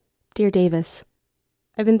Dear Davis,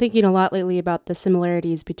 I've been thinking a lot lately about the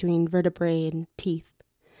similarities between vertebrae and teeth.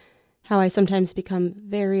 How I sometimes become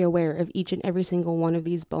very aware of each and every single one of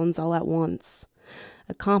these bones all at once.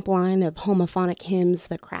 A comp line of homophonic hymns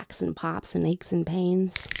that cracks and pops and aches and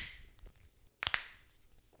pains.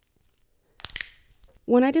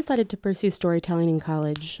 When I decided to pursue storytelling in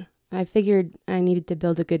college, I figured I needed to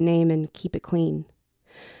build a good name and keep it clean.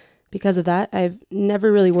 Because of that, I've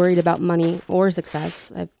never really worried about money or success.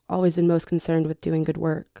 I've always been most concerned with doing good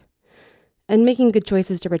work and making good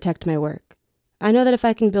choices to protect my work. I know that if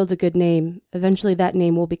I can build a good name, eventually that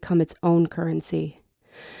name will become its own currency.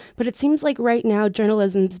 But it seems like right now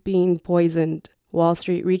journalism's being poisoned. Wall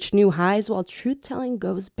Street reached new highs while truth-telling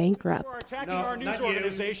goes bankrupt. You are attacking our news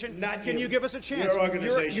organization. Not Can you. you give us a chance? Your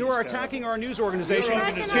organization You are is attacking terrible. our news organization. Your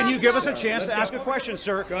organization Can you give us a is chance to terrible. ask a question,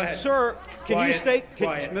 sir? Go ahead. Sir, can Quiet. you state,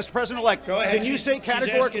 Quiet. Mr. President-elect, Go ahead. can you state She's asking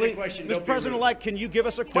a categorically, question. Mr. Don't be President-elect, can you give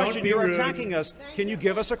us a question? be You're rude. attacking us. Can you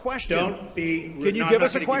give us a question? Don't be rude. Can you No, give I'm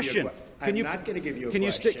us a not gonna give you question? I'm not going to give you a can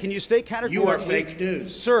question. Can you state categorically? You are fake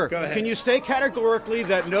news. Sir, Go ahead. can you state categorically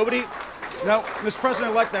that nobody... No, Mr.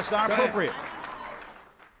 President-elect, that's not Go ahead. appropriate.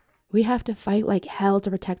 We have to fight like hell to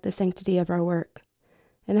protect the sanctity of our work.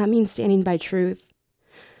 And that means standing by truth.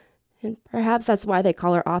 And perhaps that's why they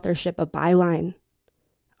call our authorship a byline.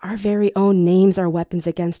 Our very own names are weapons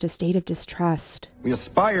against a state of distrust. We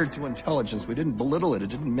aspired to intelligence. We didn't belittle it. It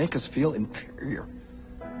didn't make us feel inferior.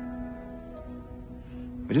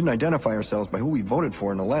 We didn't identify ourselves by who we voted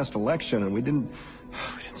for in the last election, and we didn't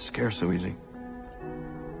scare so easy.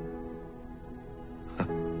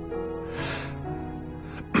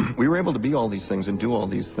 We were able to be all these things and do all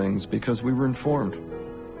these things because we were informed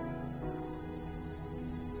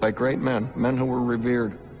by great men who were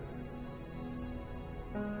revered.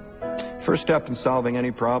 First step in solving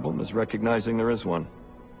any problem is recognizing there is one.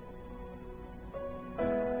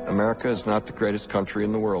 America is not the greatest country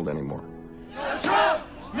in the world anymore. No Trump,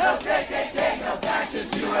 no KKK, no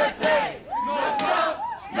fascist USA. No Trump,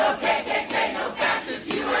 no KKK, no fascist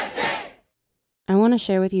USA. I want to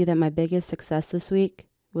share with you that my biggest success this week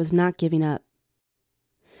was not giving up.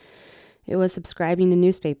 It was subscribing to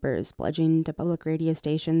newspapers, pledging to public radio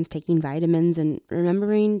stations, taking vitamins, and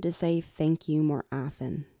remembering to say thank you more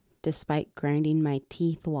often. Despite grinding my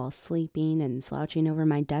teeth while sleeping and slouching over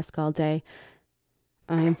my desk all day,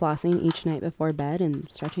 I am flossing each night before bed and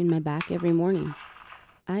stretching my back every morning.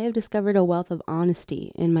 I have discovered a wealth of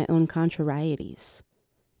honesty in my own contrarieties.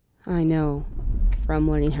 I know from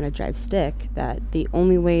learning how to drive stick that the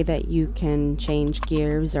only way that you can change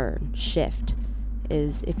gears or shift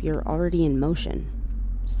is if you're already in motion.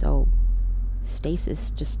 So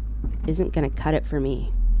stasis just isn't going to cut it for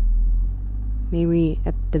me. May we,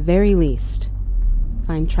 at the very least,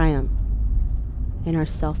 find triumph in our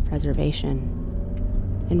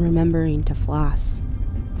self-preservation, in remembering to floss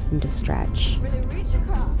and to stretch. Really reach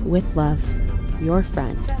across. With love, your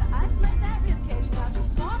friend, Try to isolate that ribcage without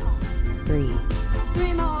just fall on. Bree.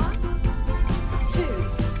 3 more. 2.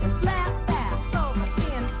 Flat back, over,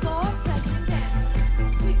 in, 4, pressing down.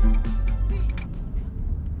 2, 3.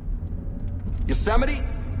 Yosemite